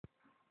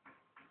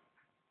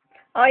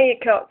Are you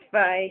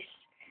cockface?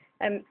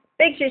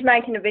 Bigsy's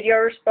making a video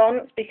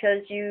response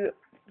because you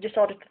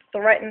decided to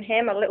threaten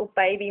him, a little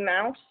baby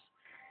mouse,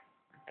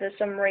 for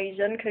some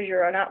reason, because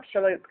you're an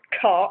absolute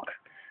cock,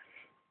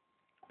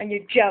 and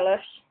you're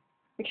jealous,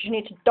 because you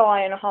need to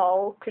die in a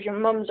hole, because your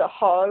mum's a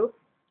hoe,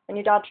 and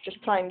your dad's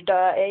just plain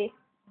dirty.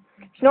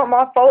 It's not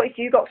my fault if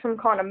you got some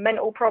kind of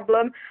mental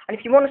problem, and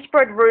if you want to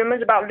spread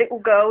rumours about little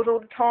girls all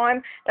the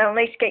time, then at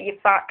least get your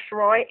facts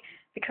right,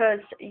 because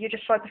you're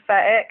just so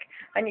pathetic,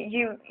 and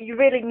you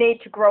really need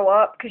to grow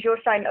up, because you're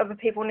saying other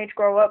people need to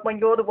grow up when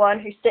you're the one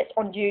who sits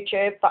on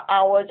YouTube for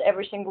hours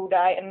every single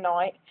day and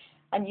night,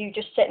 and you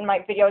just sit and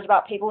make videos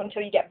about people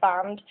until you get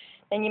banned,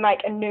 then you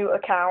make a new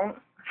account.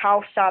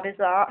 How sad is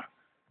that?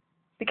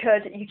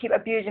 Because you keep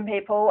abusing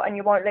people and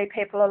you won't leave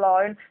people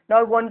alone.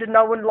 No wonder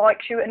no one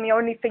likes you, and the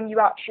only thing you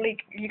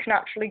can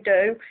actually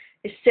do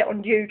is sit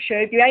on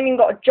YouTube. You ain't even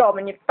got a job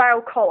and you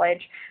failed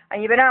college,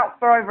 and you've been out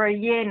for over a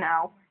year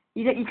now.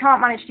 You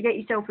can't manage to get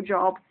yourself a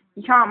job.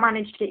 You can't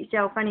manage to get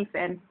yourself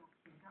anything.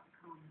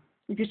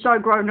 If you're so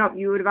grown up,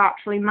 you would have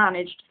actually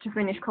managed to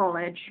finish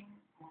college.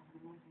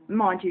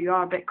 Mind you, you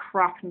are a bit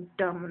crap and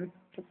dumb and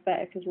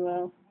pathetic as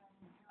well.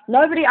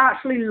 Nobody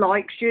actually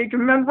likes you. Do you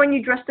remember when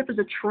you dressed up as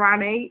a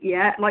tranny?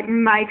 Yeah, like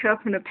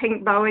makeup and a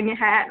pink bow in your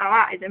hair? Now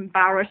that is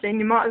embarrassing.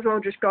 You might as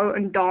well just go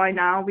and die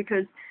now,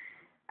 because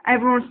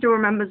everyone still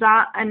remembers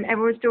that, and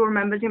everyone still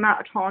remembers the amount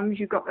of times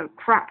you got the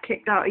crap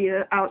kicked out of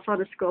you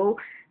outside of school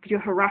because you're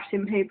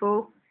harassing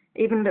people,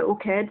 even little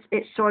kids.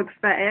 It's so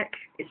pathetic.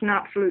 It's an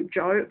absolute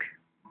joke.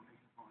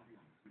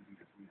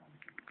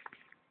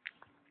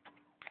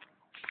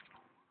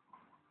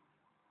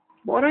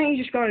 Why don't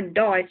you just go and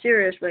die?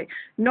 Seriously.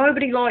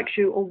 Nobody likes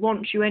you or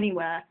wants you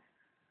anywhere.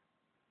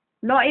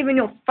 Not even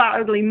your fat,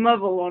 ugly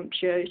mother wants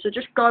you. So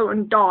just go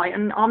and die.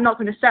 And I'm not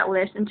going to settle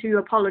this until you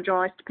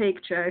apologise to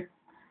Pikachu.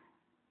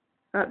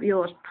 Up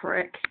yours,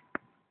 prick.